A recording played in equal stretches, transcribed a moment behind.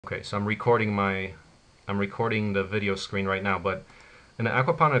Okay, so I'm recording the video screen right now, but in the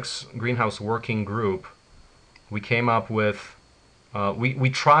Aquaponics Greenhouse working group, we came up with, we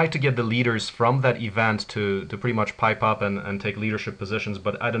tried to get the leaders from that event to pretty much pipe up and take leadership positions,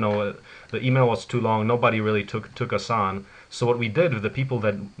 but I don't know, the email was too long, nobody really took us on. So what we did with the people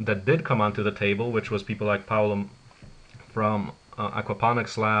that did come onto the table, which was people like Paolo from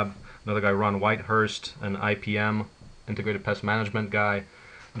Aquaponics Lab, another guy Ron Whitehurst, an IPM, Integrated Pest Management guy,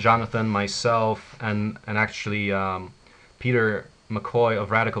 Jonathan, myself, and actually Peter McCoy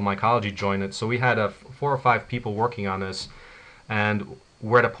of Radical Mycology joined it. So we had 4 or 5 people working on this, and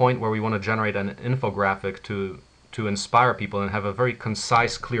we're at a point where we want to generate an infographic to inspire people and have a very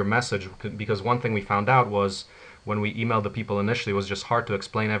concise, clear message. Because one thing we found out was when we emailed the people initially, it was just hard to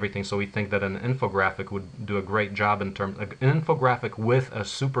explain everything. So we think that an infographic would do a great job in terms, an infographic with a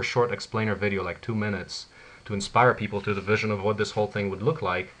super short explainer video, like 2 minutes, to inspire people to the vision of what this whole thing would look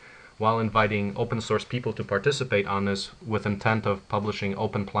like, while inviting open source people to participate on this with intent of publishing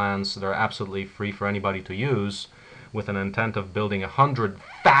open plans that are absolutely free for anybody to use, with an intent of building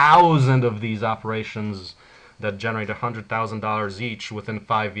 100,000 of these operations that generate $100,000 each within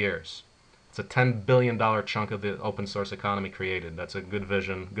 5 years. It's a $10 billion chunk of the open source economy created. That's a good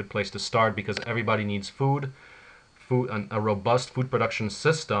vision, good place to start, because everybody needs food. A robust food production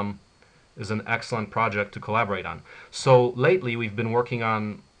system is an excellent project to collaborate on. So lately we've been working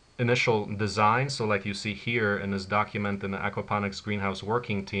on initial design. So like you see here in this document in the Aquaponics Greenhouse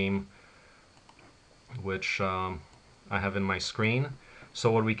working team, which I have in my screen.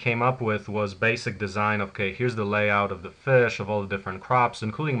 So what we came up with was basic design. Okay, here's the layout of the fish, of all the different crops,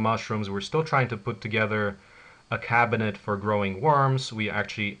 including mushrooms. We're still trying to put together a cabinet for growing worms. We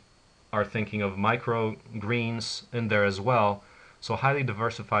actually are thinking of microgreens in there as well. So highly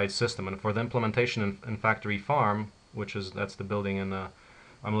diversified system. And for the implementation in Factory Farm, that's the building in the,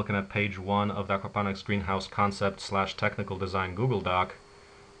 I'm looking at page 1 of the Aquaponics Greenhouse concept / technical design Google Doc,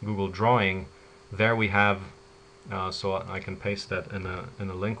 Google Drawing. There we have, so I can paste that in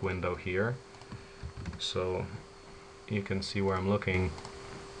a link window here, so you can see where I'm looking.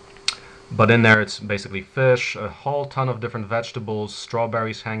 But in there it's basically fish, a whole ton of different vegetables,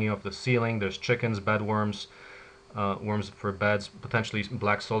 strawberries hanging off the ceiling, there's chickens, bedworms, worms for beds, potentially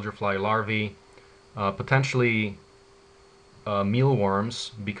black soldier fly larvae, potentially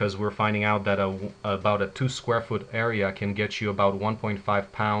mealworms, because we're finding out that about a 2 square foot area can get you about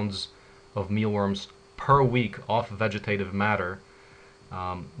 1.5 pounds of mealworms per week off vegetative matter.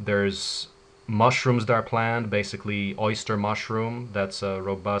 There's mushrooms that are planned, basically oyster mushroom, that's a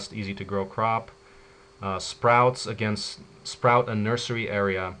robust, easy to grow crop. Sprouts, against sprout and nursery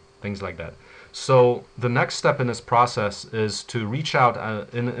area, things like that. So the next step in this process is to reach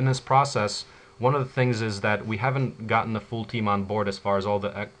out. In this process, one of the things is that we haven't gotten the full team on board as far as all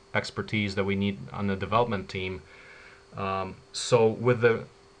the expertise that we need on the development team. So with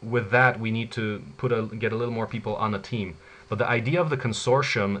that, we need to get a little more people on the team. But the idea of the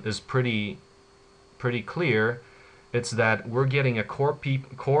consortium is pretty clear. It's that we're getting a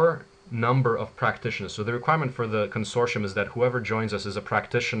core number of practitioners. So the requirement for the consortium is that whoever joins us is a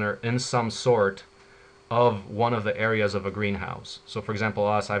practitioner in some sort of one of the areas of a greenhouse. So for example,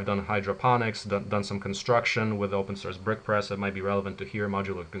 I've done hydroponics, done some construction with open source brick press that might be relevant to here,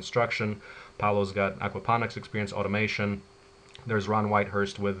 modular construction. Paolo's got aquaponics experience, automation. There's Ron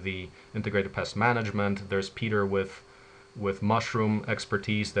Whitehurst with the integrated pest management. There's Peter with mushroom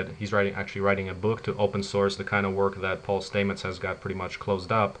expertise, that he's actually writing a book to open source the kind of work that Paul Stamets has got pretty much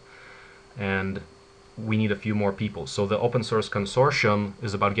closed up. And we need a few more people. So the open source consortium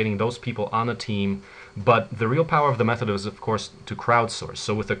is about getting those people on a team, but the real power of the method is, of course, to crowdsource.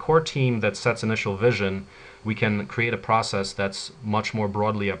 So with a core team that sets initial vision, we can create a process that's much more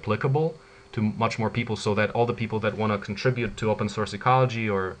broadly applicable to much more people, so that all the people that want to contribute to open source ecology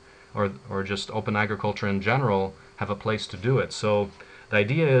or just open agriculture in general have a place to do it. So the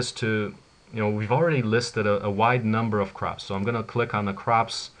idea is to, we've already listed a wide number of crops. So I'm going to click on the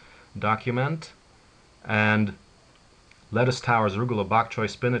crops document, and lettuce towers, arugula, bok choy,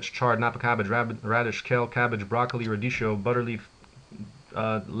 spinach, chard, napa cabbage, radish, kale, cabbage, broccoli, radicchio, butterleaf,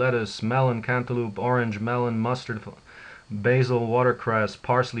 lettuce, melon, cantaloupe, orange, melon, mustard, basil, watercress,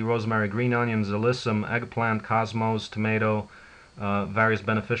 parsley, rosemary, green onions, alyssum, eggplant, cosmos, tomato, various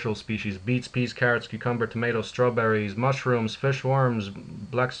beneficial species, beets, peas, carrots, cucumber, tomatoes, strawberries, mushrooms, fish, worms,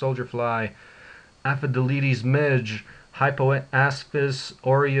 black soldier fly, Aphidelides midge, Hypoaspis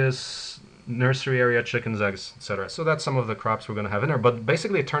aureus, nursery area, chickens, eggs, etc. So that's some of the crops we're going to have in there. But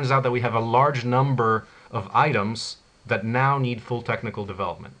basically it turns out that we have a large number of items that now need full technical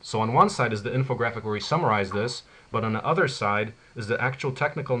development. So on one side is the infographic where we summarize this, But on the other side is the actual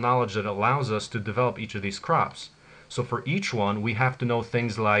technical knowledge that allows us to develop each of these crops. So for each one, we have to know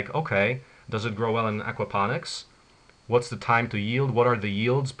things like, okay, does it grow well in aquaponics? What's the time to yield? What are the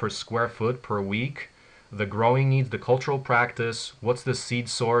yields per square foot per week? The growing needs, the cultural practice, what's the seed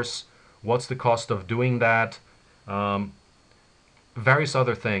source? What's the cost of doing that? Um, Various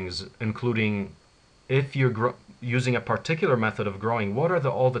other things, including if you're using a particular method of growing, what are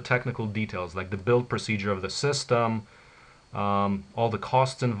all the technical details, like the build procedure of the system, all the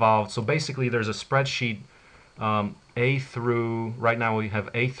costs involved. So basically, there's a spreadsheet A through, right now we have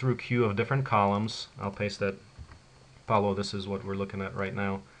A through Q of different columns. I'll paste that. Follow, this is what we're looking at right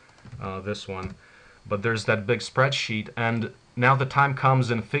now, this one. But there's that big spreadsheet, and now the time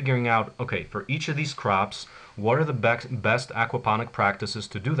comes in figuring out, okay, for each of these crops, what are the best aquaponic practices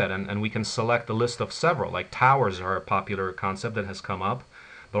to do that? And we can select a list of several, like towers are a popular concept that has come up,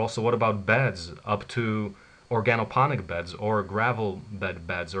 but also what about beds up to organoponic beds or gravel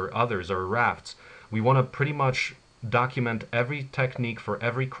beds or others or rafts? We want to pretty much document every technique for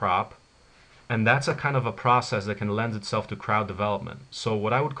every crop, and that's a kind of a process that can lend itself to crowd development. So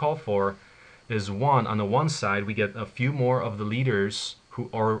what I would call for is one, on the one side, we get a few more of the leaders who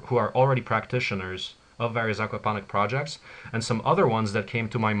are already practitioners of various aquaponic projects, and some other ones that came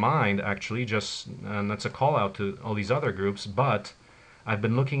to my mind actually, just, and that's a call out to all these other groups, but I've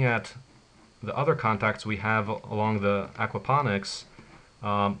been looking at the other contacts we have along the aquaponics.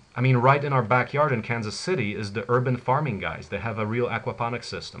 I mean, right in our backyard in Kansas City is the urban farming guys. They have a real aquaponic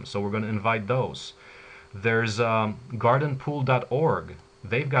system, so we're going to invite those. There's gardenpool.org.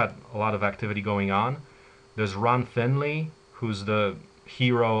 They've got a lot of activity going on. There's Ron Finley, who's the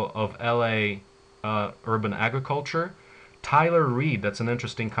hero of LA urban agriculture. Tyler Reed, that's an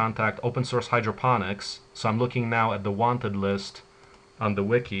interesting contact, open source hydroponics. So I'm looking now at the wanted list on the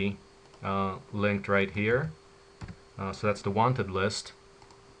wiki, linked right here. So that's the wanted list.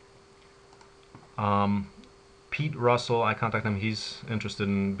 Pete Russell, I contact him, he's interested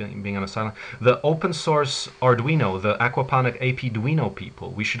in being on a sideline. The open source Arduino, the aquaponic APduino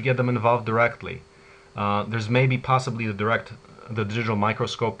people, we should get them involved directly. There's maybe possibly the digital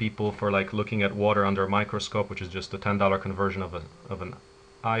microscope people for like looking at water under a microscope, which is just a $10 conversion of an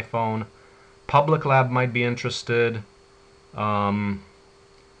iPhone. Public Lab might be interested. Perennial,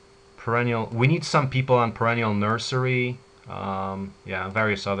 we need some people on Perennial Nursery. Yeah,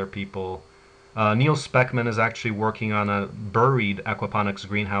 various other people. Neil Speckman is actually working on a buried aquaponics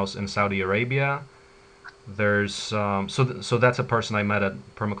greenhouse in Saudi Arabia. There's so that's a person I met at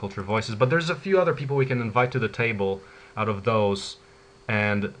Permaculture Voices, but there's a few other people we can invite to the table out of those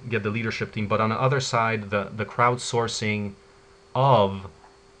and get the leadership team. But on the other side, the crowdsourcing of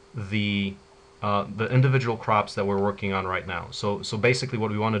the individual crops that we're working on right now. So basically,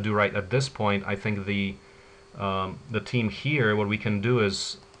 what we want to do right at this point, I think the team here, what we can do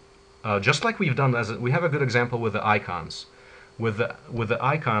is just like we've done, we have a good example with the icons. With the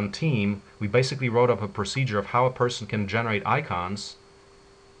icon team, we basically wrote up a procedure of how a person can generate icons.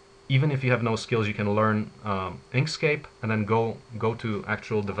 Even if you have no skills, you can learn Inkscape and then go to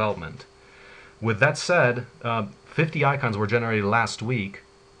actual development. With that said, 50 icons were generated last week,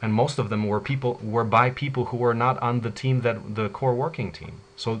 and most of them were by people who were not on the team, the core working team.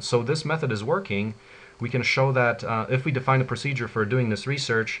 So this method is working. We can show that if we define a procedure for doing this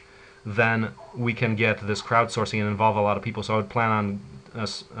research, then we can get this crowdsourcing and involve a lot of people. So I would plan on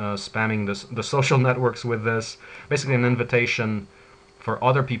spamming the social networks with this, basically an invitation for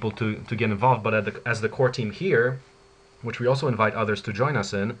other people to get involved. But as the core team here, which we also invite others to join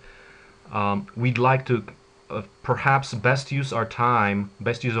us in, we'd like to perhaps best use of our time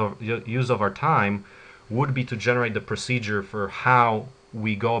would be to generate the procedure for how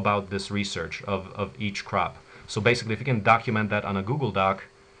we go about this research of each crop. So basically, if you can document that on a Google Doc,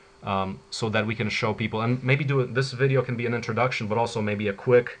 so that we can show people, and maybe this video can be an introduction, but also maybe a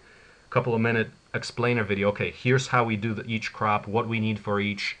quick couple of minute explainer video. Okay, here's how we do each crop, what we need for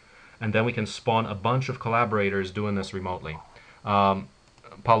each, and then we can spawn a bunch of collaborators doing this remotely.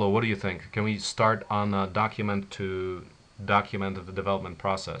 Paulo, what do you think? Can we start on a document to document the development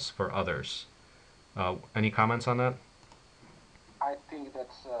process for others? Any comments on that? I think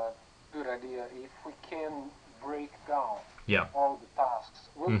that's a good idea. If we can break down Yeah. all the tasks,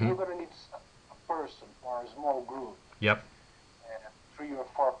 we're going to need a person or a small group, Yep. 3 or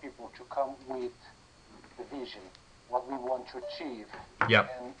 4 people to come with the vision, what we want to achieve, Yep.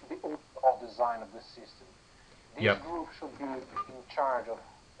 and the overall design of the system. This Yep. group should be in charge of,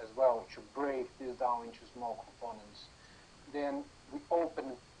 as well, to break this down into small components. Then we open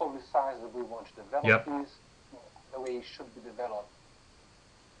and publicize that we want to develop Yep. this the way it should be developed.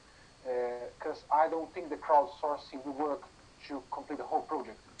 because I don't think the crowdsourcing will work to complete the whole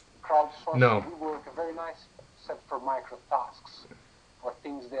project. Crowdsourcing No. will work very nice, except for micro tasks or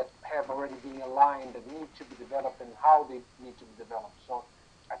things that have already been aligned that need to be developed and how they need to be developed. So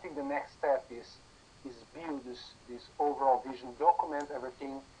I think the next step is build this overall vision, document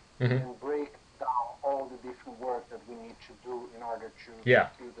everything, and break down all the different work that we need to do in order to Yeah.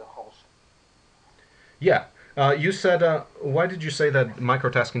 build the whole. Yeah. You said, why did you say that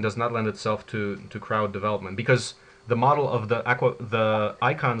microtasking does not lend itself to crowd development? Because the model of the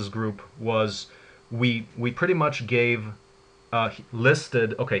icons group was we pretty much gave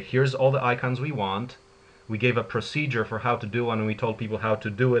listed, okay, here's all the icons we want. We gave a procedure for how to do one, and we told people how to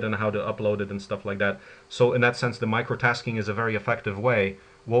do it and how to upload it and stuff like that. So in that sense, the microtasking is a very effective way.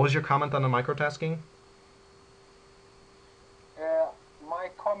 What was your comment on the microtasking? My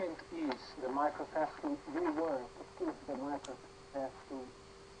comment is the microtasking will work if the microtasking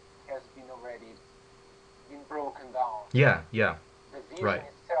has been already been broken down. Yeah, yeah. The vision Right.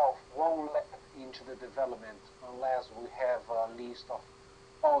 itself won't let into the development unless we have a list of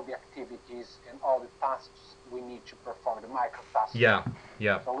all the activities and all the tasks we need to perform, the microtasking. Yeah,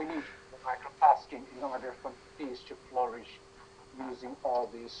 yeah. So we need the microtasking in order for this to flourish using all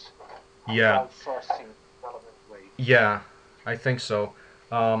these Yeah. crowdsourcing development ways. Yeah, I think so.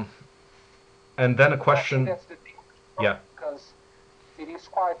 And then a I think question. that's the thing. Yeah. Because it is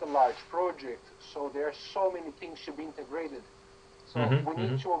quite a large project, so there are so many things to be integrated. So we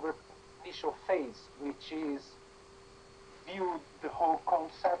need to over initial phase, which is view the whole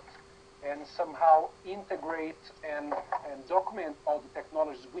concept and somehow integrate and document all the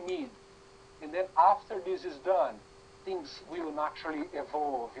technologies we need. And then after this is done, things will naturally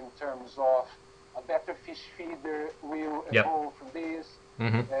evolve in terms of a better fish feeder will Yep. evolve from this,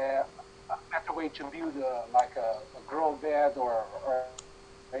 Mm-hmm. a better way to build like a grow bed or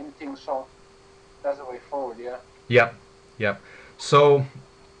anything. So that's the way forward, yeah. Yep. Yep. So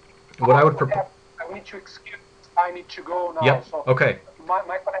what I would propose. I need to excuse. I need to go now. Yep. So Okay.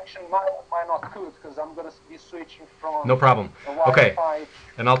 my connection might not good because I'm gonna be switching from No problem. the Okay. Wi-Fi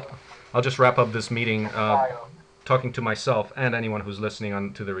And I'll just wrap up this meeting file. talking to myself and anyone who's listening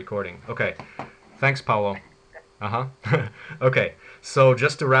on to the recording. Okay. Thanks, Paulo. Uh-huh. Okay. So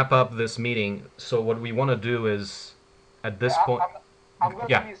just to wrap up this meeting, so what we want to do is at this point. I'm gonna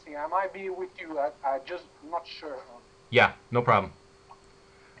Yeah. be listening. I might be with you. I just not sure. Yeah, no problem.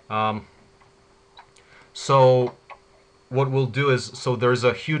 So what we'll do is, so there's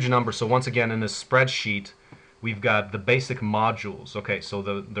a huge number. So once again, in this spreadsheet, we've got the basic modules. Okay, so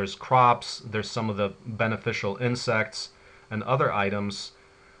there's crops, there's some of the beneficial insects and other items.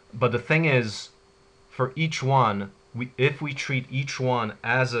 But the thing is, for each one, if we treat each one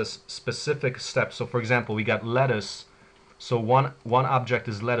as a specific step, so for example, we got lettuce, so one object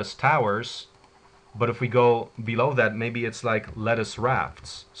is lettuce towers, but if we go below that, maybe it's like lettuce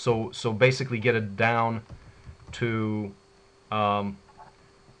rafts. So basically get it down to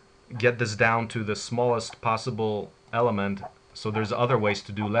get this down to the smallest possible element. So there's other ways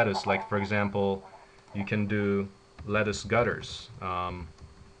to do lettuce, like for example, you can do lettuce gutters,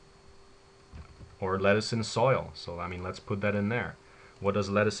 or lettuce in soil. So I mean, let's put that in there. What does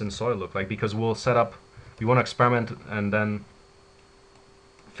lettuce in soil look like? Because we'll set up, we want to experiment and then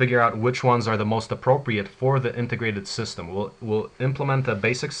figure out which ones are the most appropriate for the integrated system. We'll implement a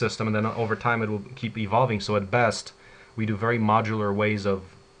basic system, and then over time it will keep evolving. So at best, we do very modular ways of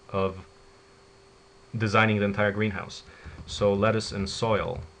designing the entire greenhouse. So lettuce in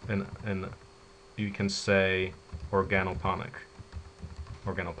soil, and you can say organoponic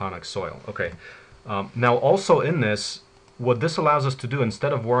soil. Okay. Now also in this, what this allows us to do,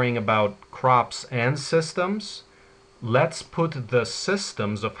 instead of worrying about crops and systems, let's put the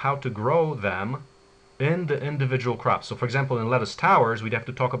systems of how to grow them in the individual crops. So for example, in lettuce towers, we'd have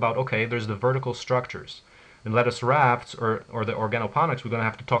to talk about, okay, there's the vertical structures. In lettuce rafts or the organoponics, we're going to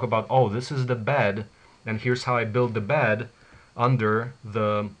have to talk about, oh, this is the bed, and here's how I build the bed under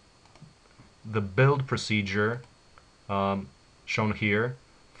the build procedure shown here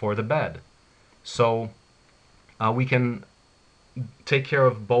for the bed. So we can take care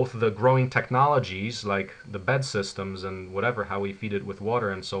of both the growing technologies like the bed systems and whatever, how we feed it with water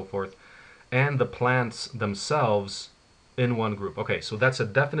and so forth, and the plants themselves in one group. Okay, so that's a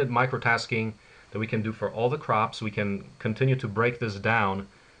definite microtasking that we can do for all the crops. We can continue to break this down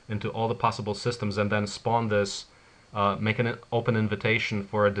into all the possible systems and then spawn this, make an open invitation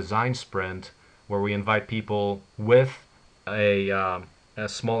for a design sprint where we invite people with a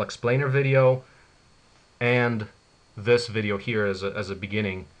small explainer video and this video here as a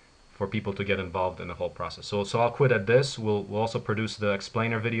beginning for people to get involved in the whole process. So I'll quit at this. We'll also produce the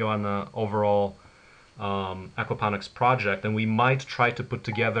explainer video on the overall aquaponics project, and we might try to put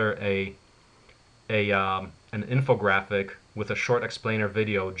together an infographic with a short explainer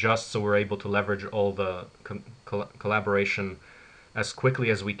video, just so we're able to leverage all the collaboration as quickly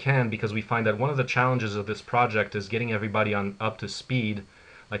as we can, because we find that one of the challenges of this project is getting everybody up to speed.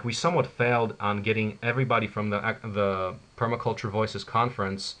 Like, we somewhat failed on getting everybody from the Permaculture Voices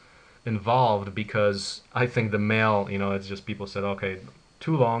conference involved, because I think the mail, it's just people said, okay,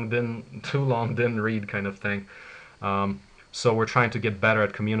 too long, didn't read kind of thing. So we're trying to get better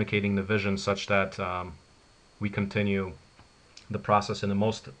at communicating the vision such that we continue the process in the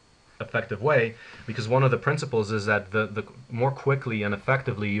most effective way, because one of the principles is that the more quickly and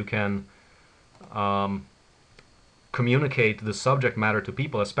effectively you can communicate the subject matter to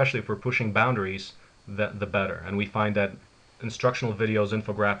people, especially if we're pushing boundaries, the better. And we find that instructional videos,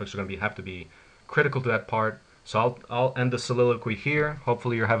 infographics are going to have to be critical to that part. So I'll end the soliloquy here.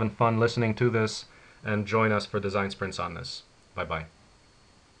 Hopefully you're having fun listening to this, and join us for design sprints on this. Bye-bye.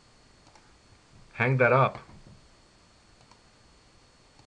 Hang that up.